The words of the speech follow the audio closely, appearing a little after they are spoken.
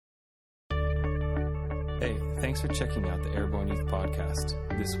Hey, thanks for checking out the Airborne Youth Podcast.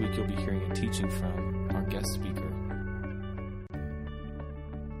 This week you'll be hearing a teaching from our guest speaker.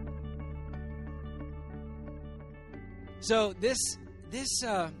 So this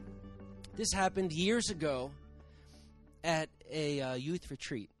happened years ago at a youth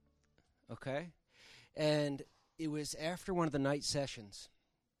retreat, okay? And it was after one of the night sessions.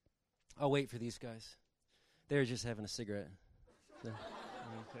 I'll wait for these guys. They're just having a cigarette.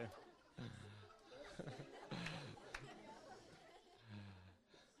 Okay.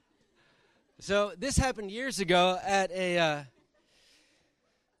 So this happened years ago at a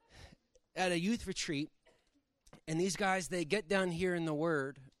youth retreat, and these guys, they get down here in the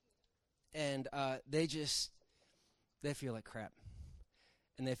Word, and they feel like crap,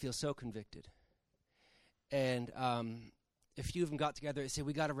 and they feel so convicted. And a few of them got together and said,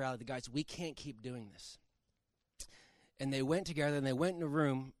 "We got to rally the guys. We can't keep doing this." And they went together, and they went in a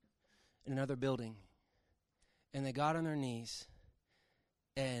room in another building, and they got on their knees,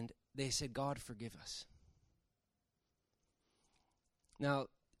 and they said, "God, forgive us." Now,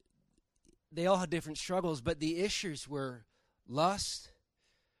 they all had different struggles, but the issues were lust,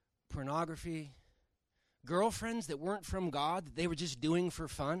 pornography, girlfriends that weren't from God, that they were just doing for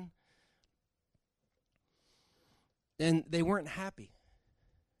fun, and they weren't happy.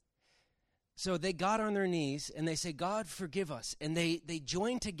 So they got on their knees, and they say, "God, forgive us." And they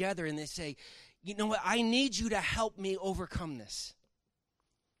join together, and they say, "You know what? I need you to help me overcome this."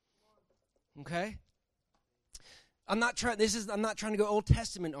 Okay? I'm not trying to go Old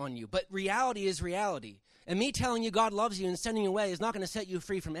Testament on you, but reality is reality. And me telling you God loves you and sending you away is not going to set you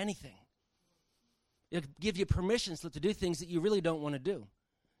free from anything. It'll give you permission slip to do things that you really don't want to do.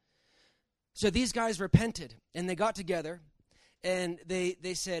 So these guys repented, and they got together, and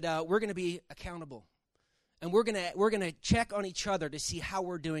they said, we're going to be accountable. And we're going to check on each other to see how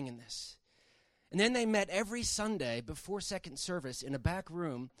we're doing in this. And then they met every Sunday before second service in a back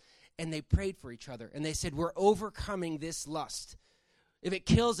room, and they prayed for each other. And they said, we're overcoming this lust. If it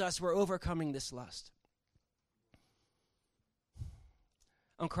kills us, we're overcoming this lust.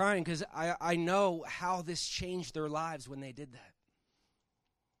 I'm crying because I know how this changed their lives when they did that.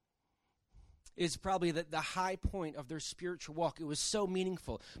 It's probably the high point of their spiritual walk. It was so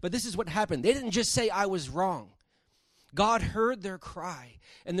meaningful. But this is what happened. They didn't just say, "I was wrong." God heard their cry,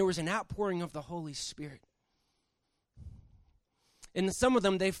 and there was an outpouring of the Holy Spirit. And some of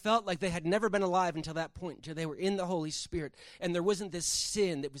them, they felt like they had never been alive until that point, until they were in the Holy Spirit, and there wasn't this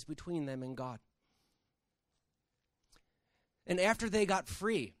sin that was between them and God. And after they got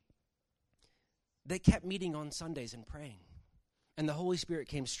free, they kept meeting on Sundays and praying, and the Holy Spirit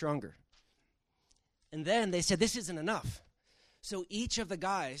came stronger. And then they said, this isn't enough. So each of the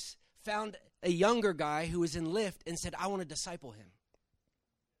guys found a younger guy who was in Lift and said, "I want to disciple him."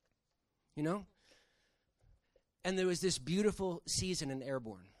 You know? And there was this beautiful season in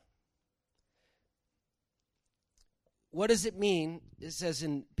Airborne. What does it mean? It says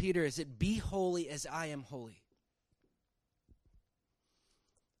in Peter, is it be holy as I am holy?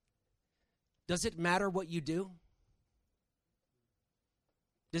 Does it matter what you do?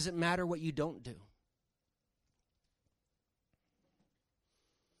 Does it matter what you don't do?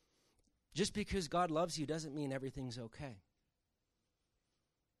 Just because God loves you doesn't mean everything's okay.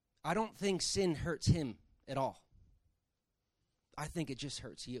 I don't think sin hurts him at all. I think it just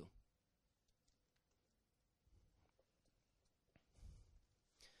hurts you.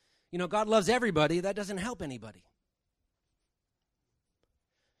 You know, God loves everybody. That doesn't help anybody.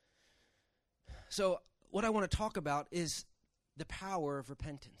 So what I want to talk about is the power of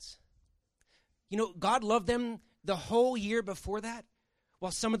repentance. You know, God loved them the whole year before that.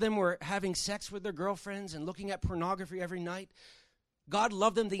 While some of them were having sex with their girlfriends and looking at pornography every night, God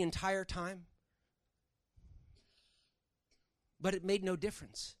loved them the entire time. But it made no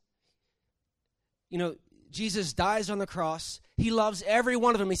difference. You know, Jesus dies on the cross. He loves every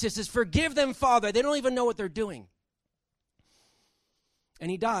one of them. He says, "Forgive them, Father. They don't even know what they're doing." And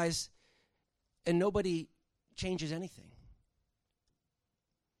he dies, and nobody changes anything.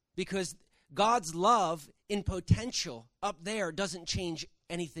 Because God's love in potential up there doesn't change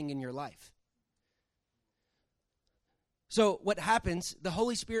anything in your life. So what happens, the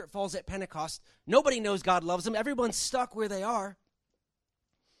Holy Spirit falls at Pentecost. Nobody knows God loves them. Everyone's stuck where they are.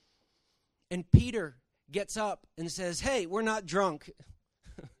 And Peter gets up and says, "Hey, we're not drunk."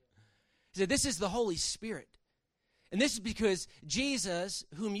 He said, "This is the Holy Spirit. And this is because Jesus,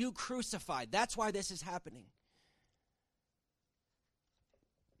 whom you crucified, that's why this is happening."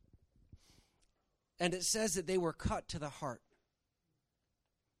 And it says that they were cut to the heart.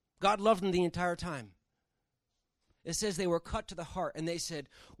 God loved them the entire time. It says they were cut to the heart, and they said,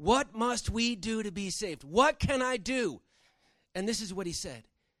 what must we do to be saved? What can I do? And this is what he said.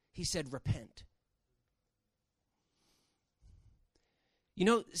 He said, repent. You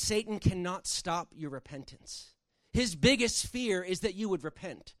know, Satan cannot stop your repentance. His biggest fear is that you would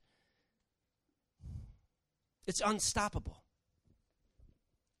repent. It's unstoppable.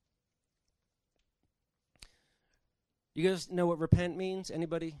 You guys know what repent means?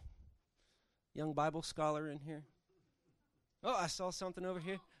 Anybody? Young Bible scholar in here? Oh, I saw something over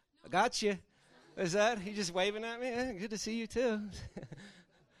here. I got you. Is that? You just waving at me? Yeah, good to see you too.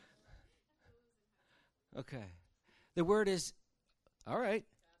 Okay. The word is, all right.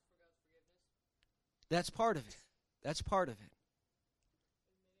 That's part of it. That's part of it.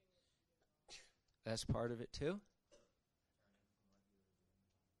 That's part of it too.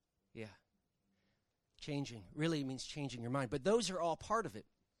 Yeah. Changing really means changing your mind. But those are all part of it.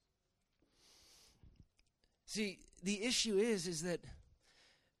 See, the issue is that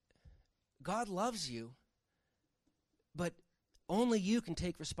God loves you, but only you can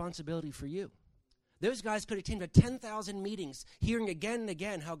take responsibility for you. Those guys could attend 10,000 meetings, hearing again and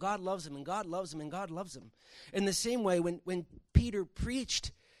again how God loves them, and God loves them, and God loves them. In the same way, when Peter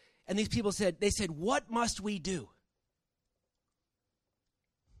preached, and these people said, what must we do?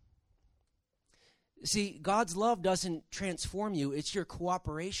 See, God's love doesn't transform you. It's your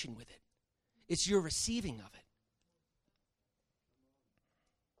cooperation with it. It's your receiving of it.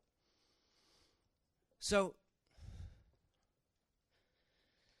 So,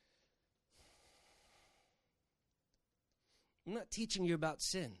 I'm not teaching you about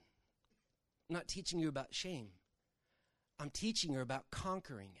sin. I'm not teaching you about shame. I'm teaching you about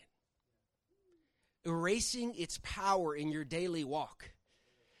conquering it. Erasing its power in your daily walk.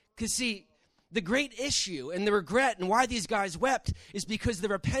 Because see, the great issue and the regret and why these guys wept is because the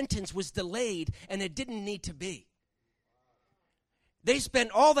repentance was delayed and it didn't need to be. They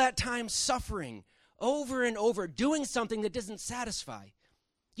spent all that time suffering over and over, doing something that doesn't satisfy.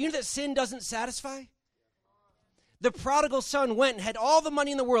 You know that sin doesn't satisfy? The prodigal son went and had all the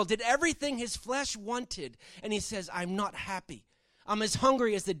money in the world, did everything his flesh wanted, and he says, I'm not happy. I'm as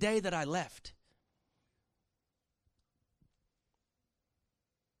hungry as the day that I left.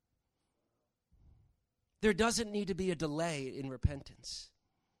 There doesn't need to be a delay in repentance.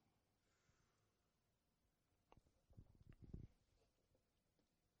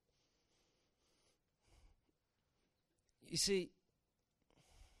 You see,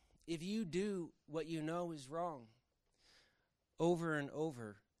 if you do what you know is wrong over and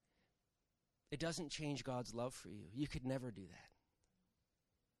over, it doesn't change God's love for you. You could never do that.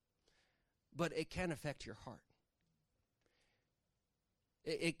 But it can affect your heart.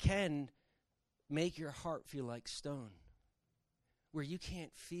 It can make your heart feel like stone, where you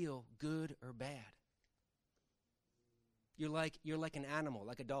can't feel good or bad. You're like an animal,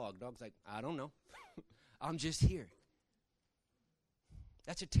 like a dog. Dog's like, I don't know. I'm just here.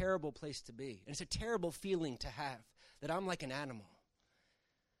 That's a terrible place to be. And it's a terrible feeling to have, that I'm like an animal.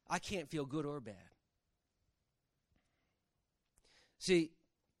 I can't feel good or bad. See,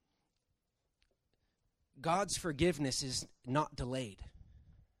 God's forgiveness is not delayed.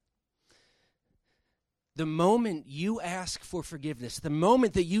 The moment you ask for forgiveness, the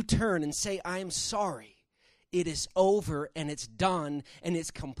moment that you turn and say, I am sorry, it is over and it's done and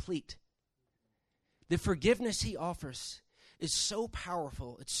it's complete. The forgiveness he offers is so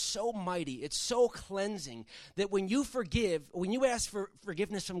powerful, it's so mighty, it's so cleansing that when you forgive, when you ask for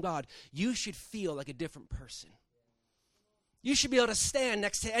forgiveness from God, you should feel like a different person. You should be able to stand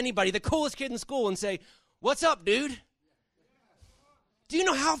next to anybody, the coolest kid in school, and say, what's up, dude? Do you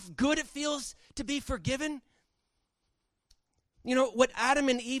know how good it feels to be forgiven? You know, what Adam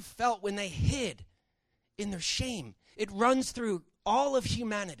and Eve felt when they hid in their shame, it runs through all of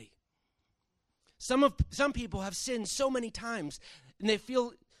humanity. Some people have sinned so many times, and they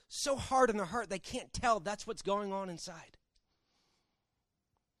feel so hard in their heart they can't tell that's what's going on inside.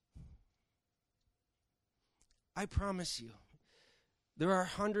 I promise you, there are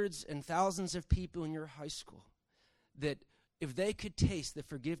hundreds and thousands of people in your high school that if they could taste the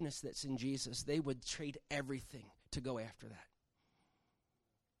forgiveness that's in Jesus, they would trade everything to go after that.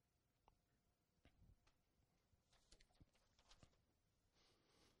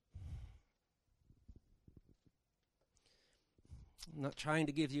 I'm not trying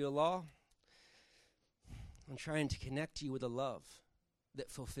to give you a law. I'm trying to connect you with a love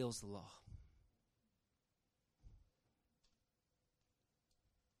that fulfills the law.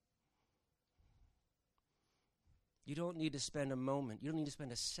 You don't need to spend a moment. You don't need to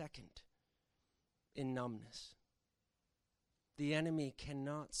spend a second in numbness. The enemy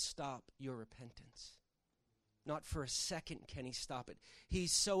cannot stop your repentance. Not for a second can he stop it.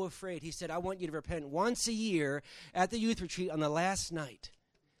 He's so afraid. He said, I want you to repent once a year at the youth retreat on the last night.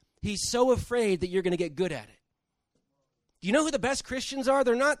 He's so afraid that you're going to get good at it. Do you know who the best Christians are?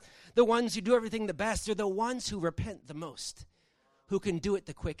 They're not the ones who do everything the best. They're the ones who repent the most, who can do it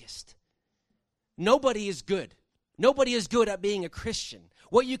the quickest. Nobody is good. Nobody is good at being a Christian.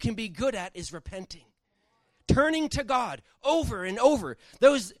 What you can be good at is repenting. Turning to God over and over.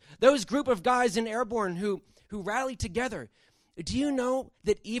 Those group of guys in Airborne who rallied together. Do you know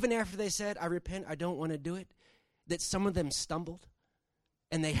that even after they said, I repent, I don't want to do it, that some of them stumbled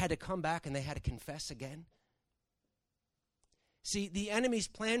and they had to come back and they had to confess again? See, the enemy's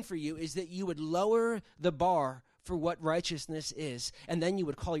plan for you is that you would lower the bar for what righteousness is, and then you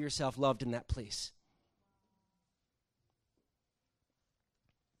would call yourself loved in that place.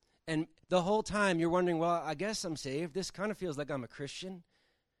 And the whole time you're wondering, well, I guess I'm saved. This kind of feels like I'm a Christian.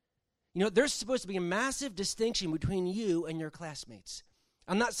 You know, there's supposed to be a massive distinction between you and your classmates.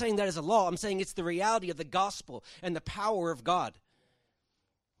 I'm not saying that as a law. I'm saying it's the reality of the gospel and the power of God.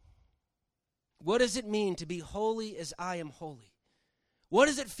 What does it mean to be holy as I am holy? What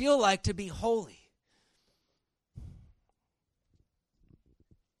does it feel like to be holy?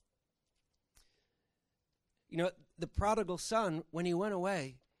 You know, the prodigal son, when he went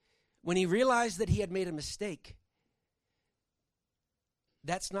away, when he realized that he had made a mistake,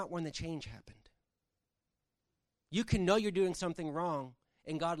 that's not when the change happened. You can know you're doing something wrong,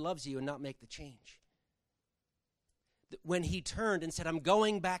 and God loves you and not make the change. When he turned and said, I'm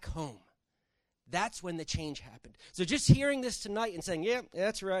going back home, that's when the change happened. So just hearing this tonight and saying, yeah,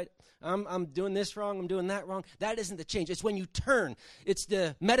 that's right, I'm doing this wrong, I'm doing that wrong, that isn't the change. It's when you turn. It's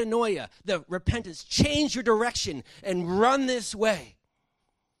the metanoia, the repentance. Change your direction and run this way.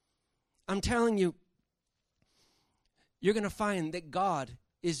 I'm telling you, you're going to find that God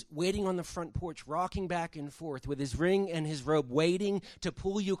is waiting on the front porch, rocking back and forth with his ring and his robe, waiting to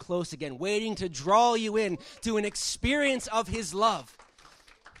pull you close again, waiting to draw you in to an experience of his love.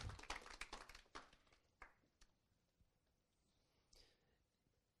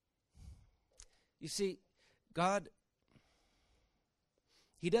 You see, God,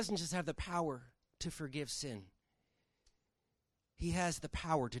 he doesn't just have the power to forgive sin. He has the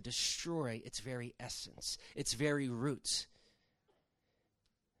power to destroy its very essence, its very roots.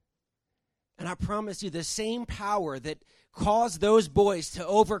 And I promise you, the same power that caused those boys to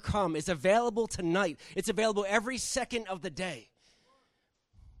overcome is available tonight. It's available every second of the day.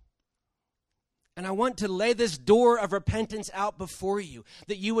 And I want to lay this door of repentance out before you,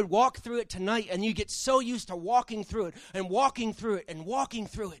 that you would walk through it tonight, and you get so used to walking through it and walking through it and walking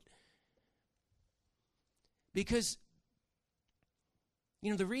through it. Because, you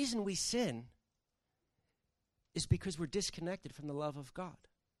know, the reason we sin is because we're disconnected from the love of God.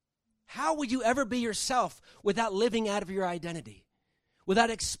 How would you ever be yourself without living out of your identity, without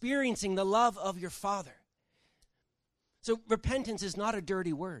experiencing the love of your Father? So repentance is not a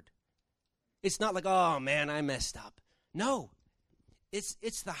dirty word. It's not like, oh man, I messed up. No,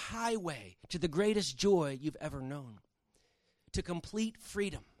 it's the highway to the greatest joy you've ever known, to complete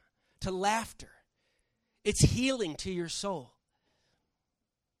freedom, to laughter. It's healing to your soul.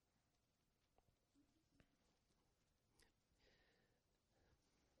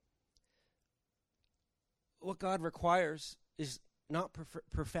 What God requires is not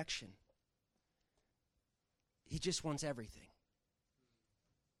perfection. He just wants everything.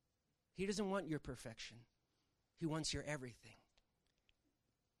 He doesn't want your perfection. He wants your everything.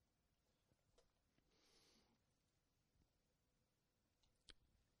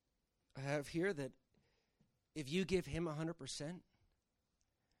 I have here that if you give him 100%,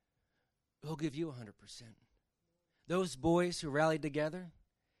 he'll give you 100%. Those boys who rallied together,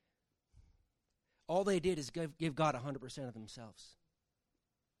 all they did is give God 100% of themselves.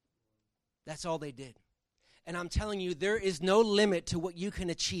 That's all they did. And I'm telling you, there is no limit to what you can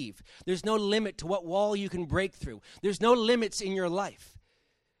achieve. There's no limit to what wall you can break through. There's no limits in your life.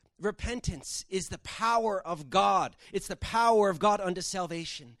 Repentance is the power of God. It's the power of God unto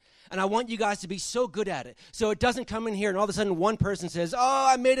salvation. And I want you guys to be so good at it, so it doesn't come in here and all of a sudden one person says, oh,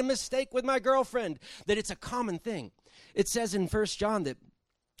 I made a mistake with my girlfriend, that it's a common thing. It says in 1 John that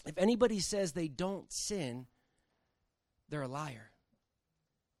if anybody says they don't sin, they're a liar.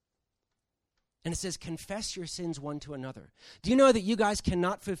 And it says, confess your sins one to another. Do you know that you guys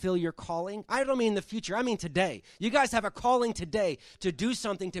cannot fulfill your calling? I don't mean in the future. I mean today. You guys have a calling today to do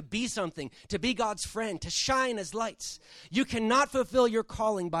something, to be God's friend, to shine as lights. You cannot fulfill your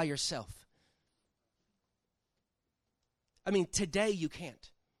calling by yourself. I mean, today you can't.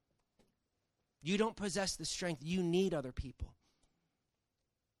 You don't possess the strength. You need other people.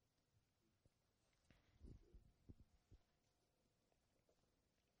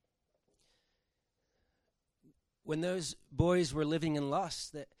 when those boys were living in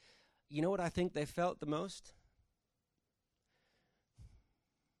lust, that, you know what I think they felt the most?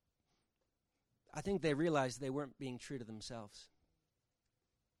 I think they realized they weren't being true to themselves.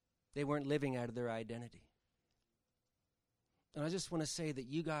 They weren't living out of their identity. And I just want to say that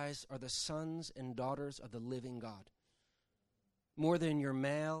you guys are the sons and daughters of the living God. More than you're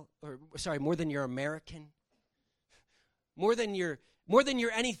more than you're American, more than you're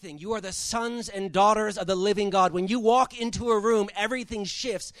anything. You are the sons and daughters of the living God. When you walk into a room, everything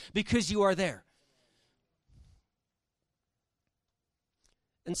shifts because you are there.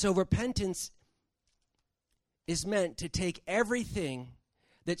 And so repentance is meant to take everything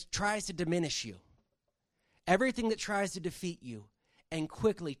that tries to diminish you, everything that tries to defeat you, and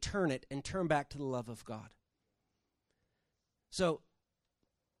quickly turn it and turn back to the love of God. So,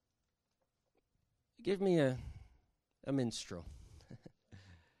 give me a minstrel.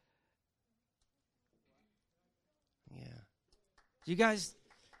 Yeah. Do you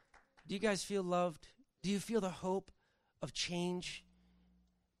guys feel loved? Do you feel the hope of change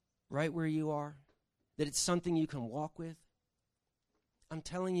right where you are? That it's something you can walk with? I'm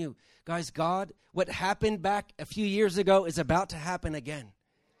telling you, guys, God, what happened back a few years ago is about to happen again.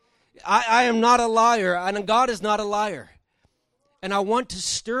 I am not a liar, and God is not a liar. And I want to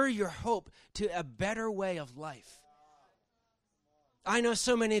stir your hope to a better way of life. I know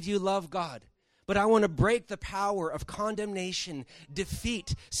so many of you love God, but I want to break the power of condemnation,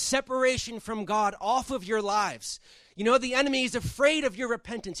 defeat, separation from God off of your lives. You know, the enemy is afraid of your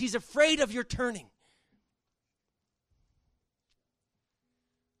repentance. He's afraid of your turning.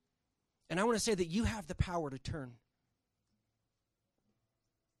 And I want to say that you have the power to turn.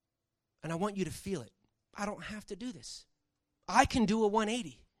 And I want you to feel it. I don't have to do this. I can do a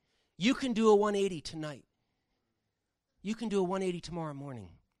 180. You can do a 180 tonight. You can do a 180 tomorrow morning.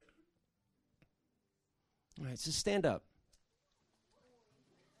 All right, so stand up.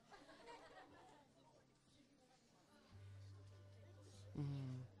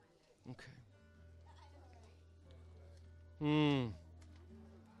 Okay.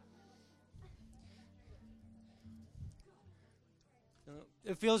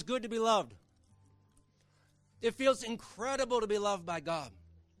 It feels good to be loved. It feels incredible to be loved by God.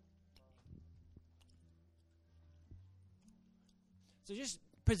 So just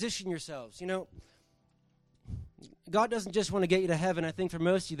position yourselves. You know, God doesn't just want to get you to heaven. I think for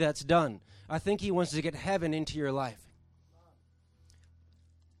most of you that's done. I think He wants to get heaven into your life.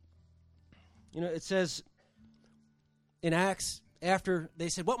 You know, it says in Acts, after they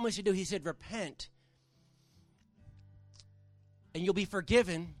said, what must you do? He said, repent. And you'll be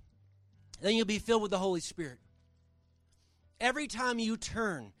forgiven. Then you'll be filled with the Holy Spirit. Every time you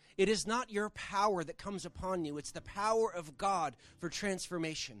turn, it is not your power that comes upon you. It's the power of God for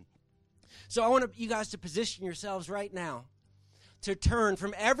transformation. So I want you guys to position yourselves right now to turn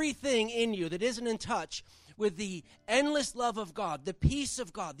from everything in you that isn't in touch with the endless love of God, the peace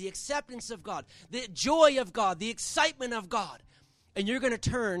of God, the acceptance of God, the joy of God, the excitement of God. And you're going to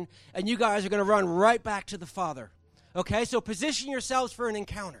turn, and you guys are going to run right back to the Father. Okay, so position yourselves for an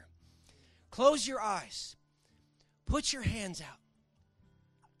encounter. Close your eyes. Put your hands out.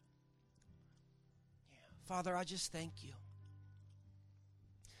 Father, I just thank you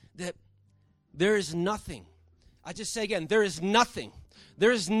that there is nothing. I just say again, there is nothing.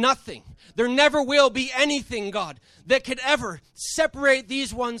 There is nothing. There never will be anything, God, that could ever separate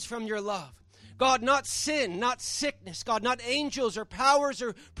these ones from your love. God, not sin, not sickness, God, not angels or powers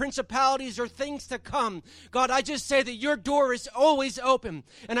or principalities or things to come. God, I just say that your door is always open.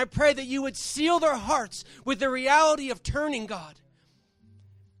 And I pray that you would seal their hearts with the reality of turning, God.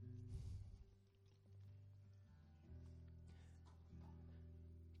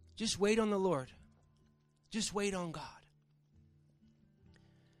 Just wait on the Lord. Just wait on God.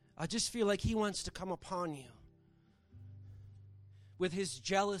 I just feel like He wants to come upon you with His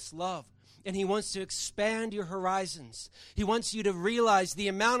jealous love. And He wants to expand your horizons. He wants you to realize the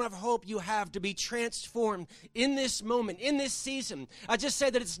amount of hope you have to be transformed in this moment, in this season. I just say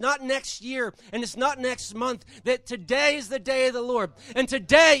that it's not next year and it's not next month, that today is the day of the Lord. And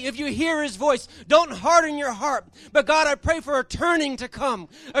today, if you hear His voice, don't harden your heart. But God, I pray for a turning to come,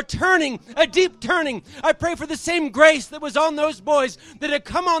 a turning, a deep turning. I pray for the same grace that was on those boys that had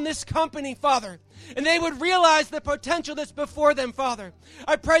come on this company, Father. And they would realize the potential that's before them, Father.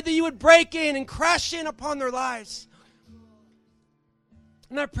 I pray that you would break in and crash in upon their lives.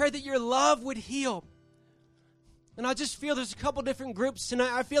 And I pray that your love would heal. And I just feel there's a couple different groups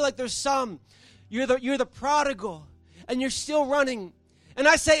tonight. I feel like there's some. You're the prodigal, and you're still running. And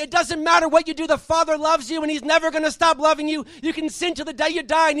I say it doesn't matter what you do. The Father loves you, and He's never going to stop loving you. You can sin till the day you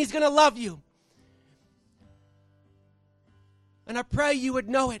die, and He's going to love you. And I pray you would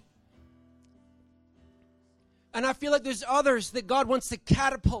know it. And I feel like there's others that God wants to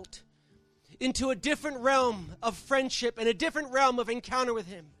catapult into a different realm of friendship and a different realm of encounter with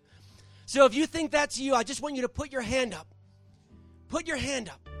Him. So if you think that's you, I just want you to put your hand up. Put your hand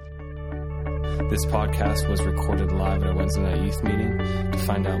up. This podcast was recorded live at our Wednesday night youth meeting. To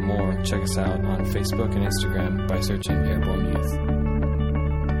find out more, check us out on Facebook and Instagram by searching Airborne Youth.